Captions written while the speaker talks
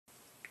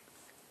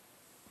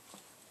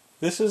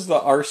This is the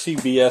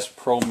RCBS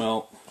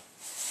Pro-Melt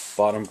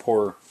bottom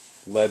pour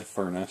lead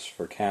furnace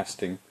for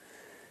casting.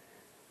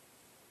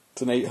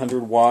 It's an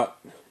 800 watt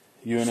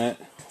unit,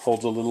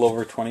 holds a little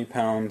over 20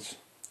 pounds,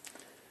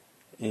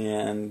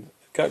 and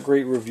got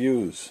great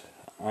reviews.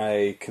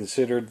 I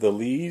considered the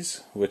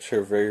Lees, which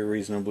are very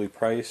reasonably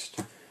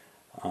priced.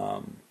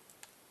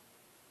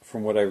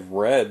 From what I've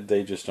read,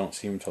 they just don't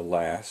seem to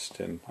last,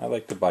 and I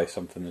like to buy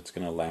something that's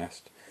going to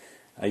last.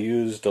 I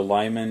used a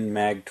Lyman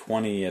Mag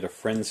 20 at a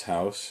friend's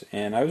house,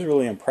 and I was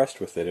really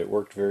impressed with it. It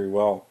worked very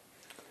well.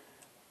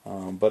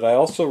 But I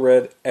also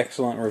read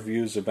excellent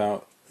reviews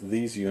about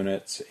these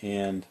units,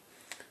 and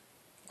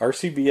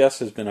RCBS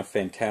has been a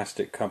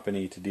fantastic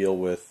company to deal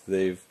with.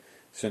 They've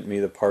sent me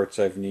the parts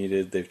I've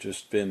needed.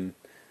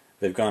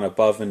 They've gone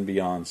above and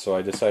beyond, so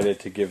I decided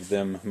to give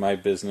them my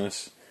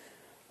business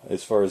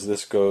as far as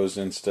this goes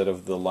instead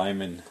of the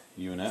Lyman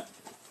unit.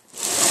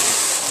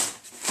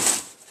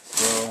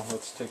 So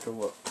let's take a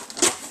look.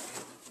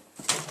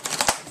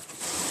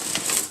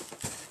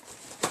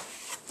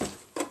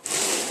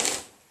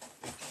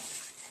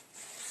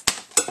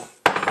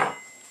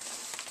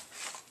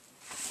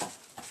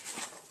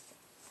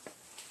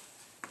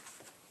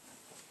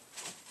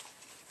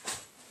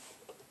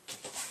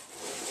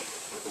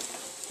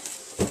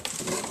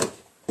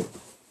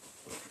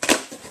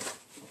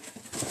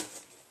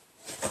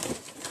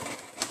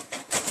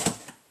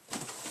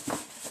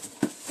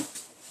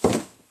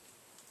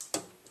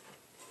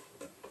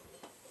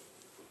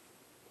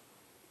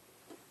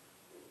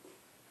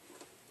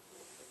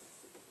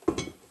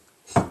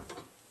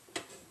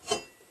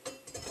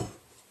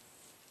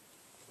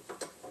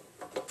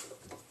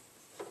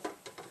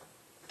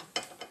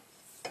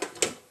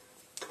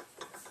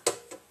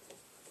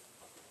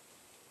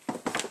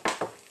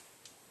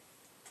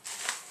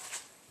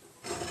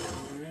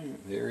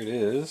 There it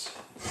is,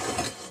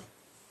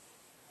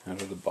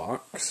 out of the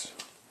box.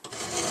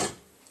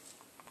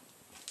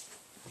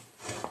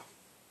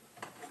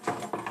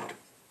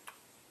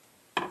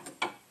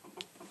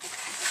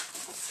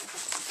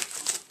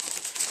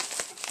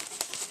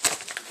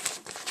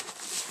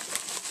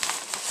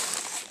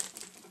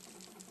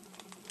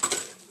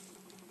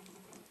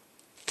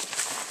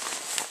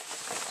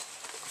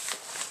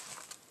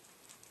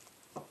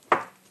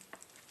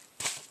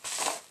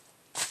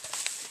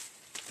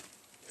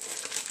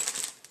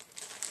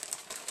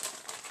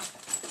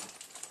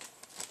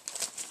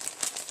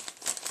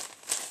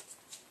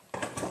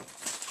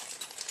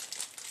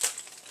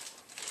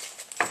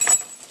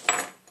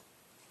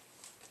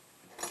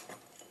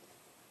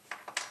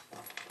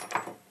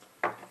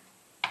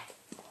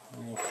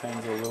 All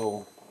kinds of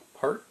little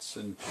parts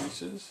and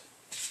pieces.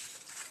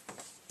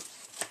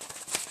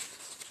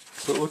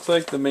 So it looks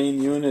like the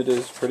main unit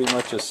is pretty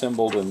much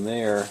assembled in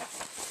there.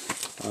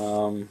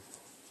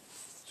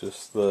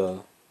 Just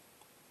the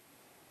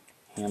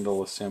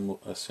handle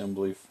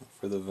assembly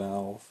for the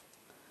valve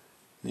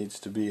needs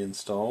to be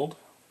installed.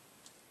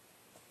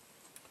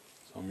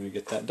 So I'm going to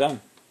get that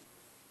done.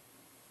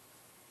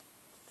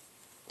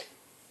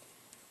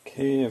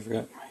 Okay, I've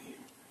got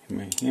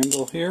my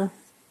handle here.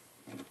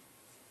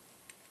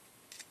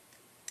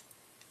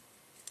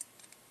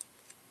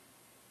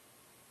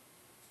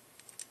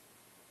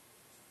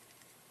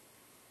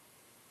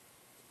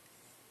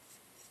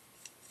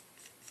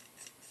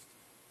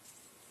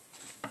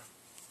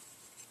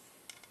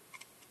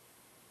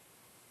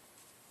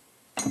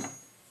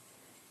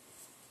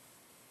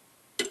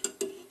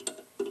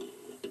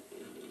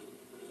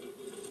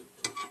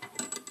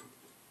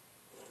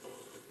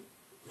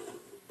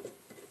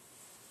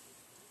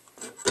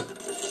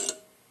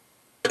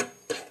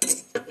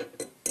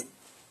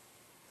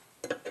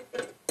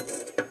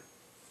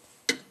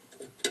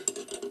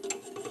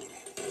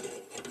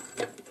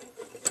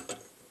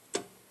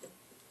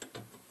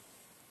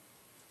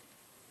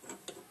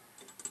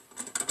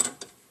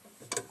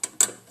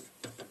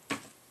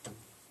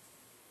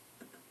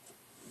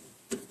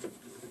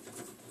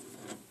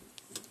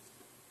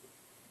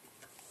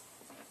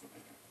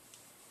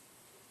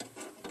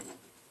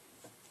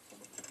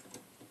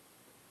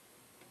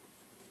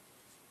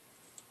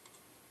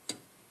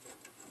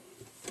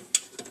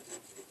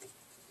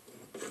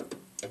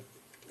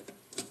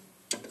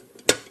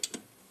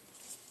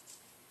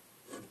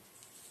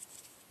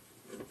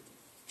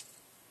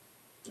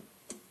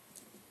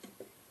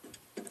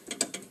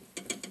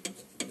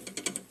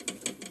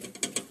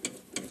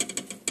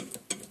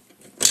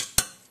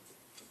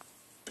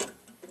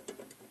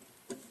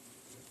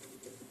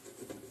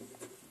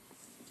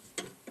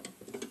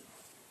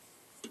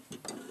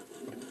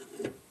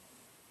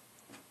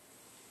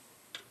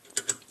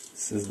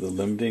 This is the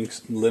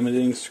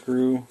limiting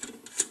screw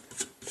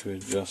to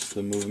adjust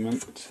the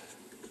movement.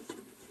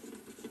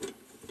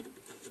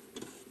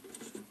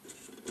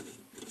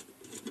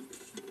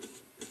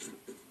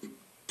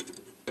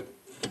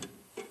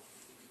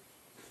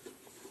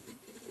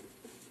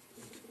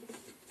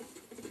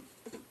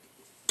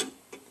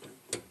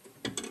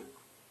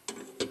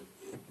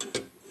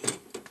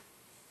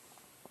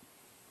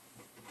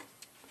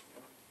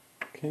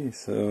 Okay,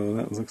 so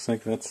that looks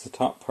like that's the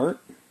top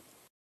part.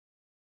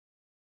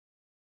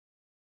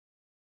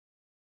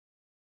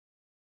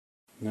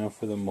 Now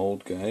for the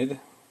mold guide.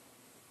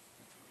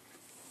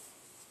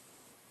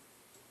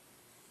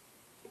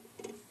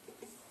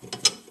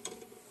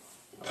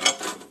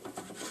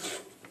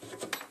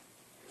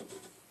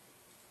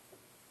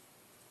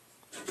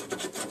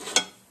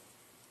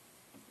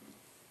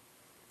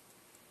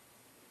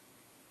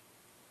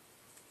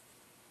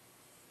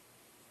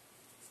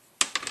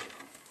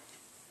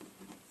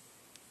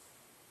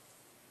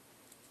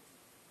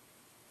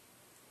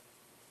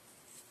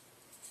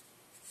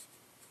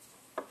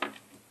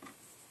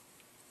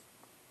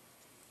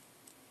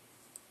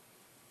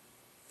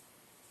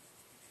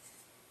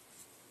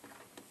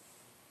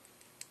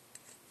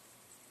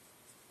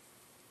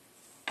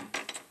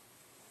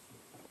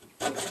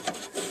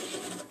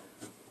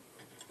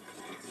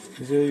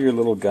 These are your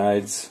little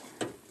guides.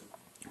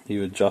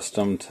 You adjust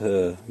them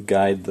to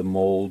guide the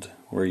mold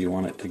where you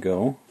want it to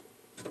go.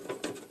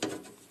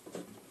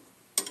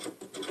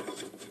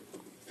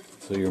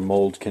 So your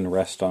mold can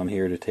rest on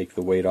here to take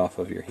the weight off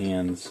of your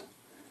hands,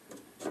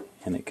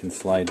 and it can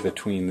slide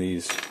between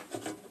these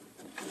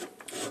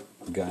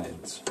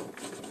guides.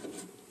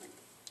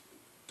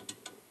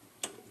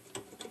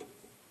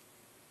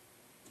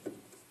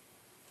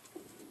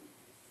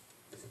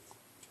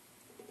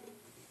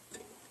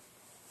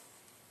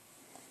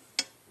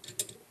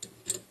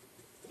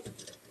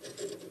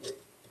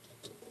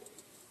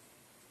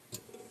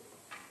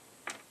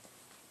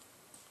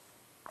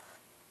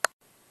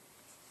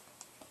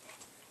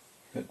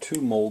 Got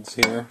two molds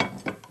here,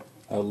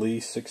 a Lee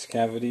 6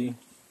 cavity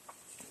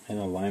and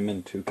a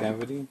Lyman 2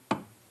 cavity.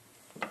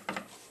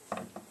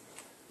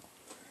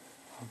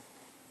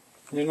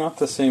 They're not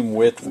the same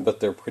width, but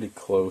they're pretty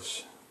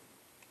close.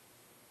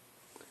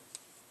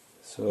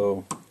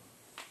 So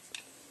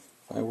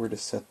if I were to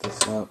set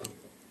this up,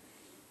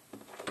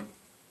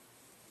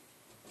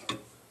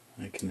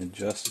 I can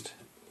adjust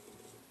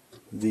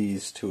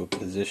these to a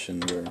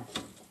position where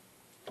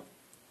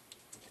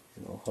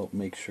it'll help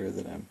make sure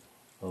that I'm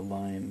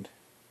aligned.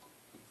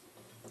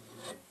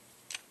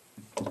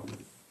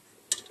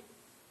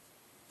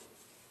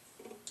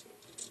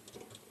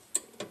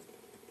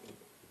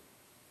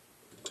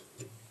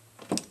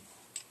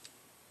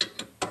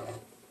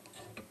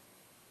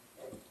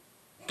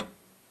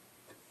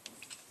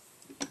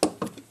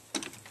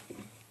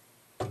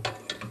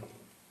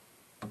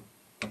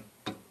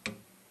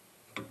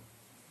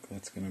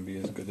 That's going to be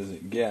as good as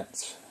it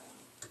gets.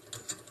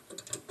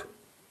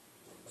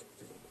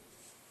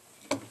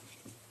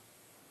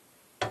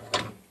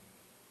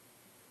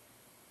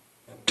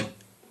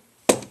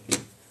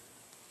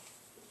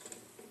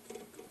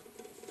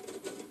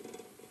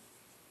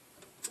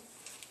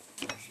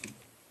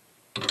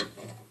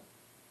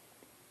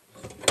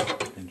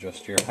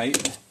 Adjust your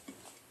height.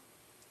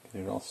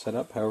 Get it all set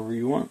up however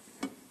you want.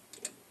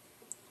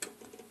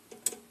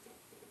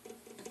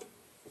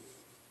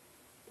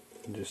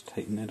 And just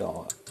tighten it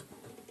all up.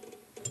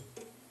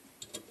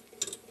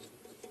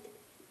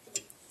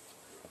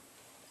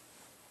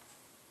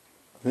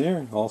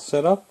 There, all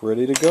set up,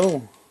 ready to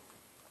go.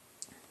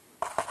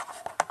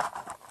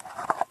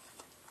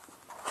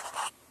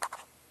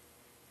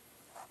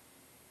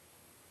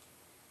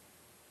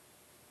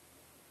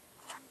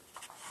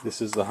 This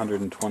is the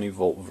 120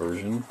 volt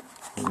version.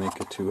 We'll make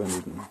a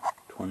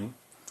 220.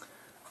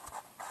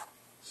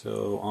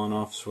 So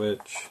on-off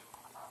switch,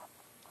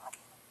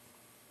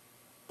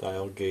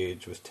 dial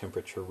gauge with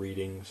temperature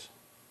readings.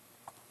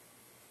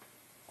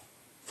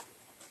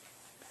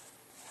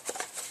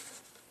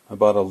 I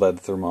bought a lead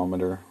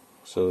thermometer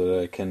so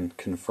that I can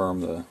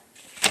confirm the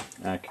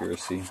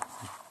accuracy.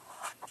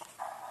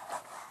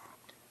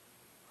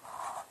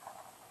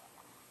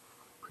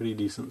 Pretty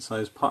decent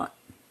sized pot.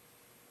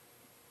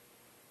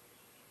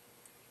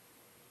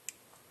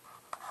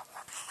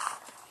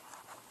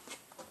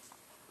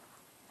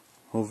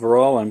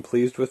 Overall, I'm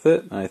pleased with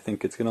it. I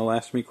think it's going to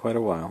last me quite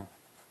a while.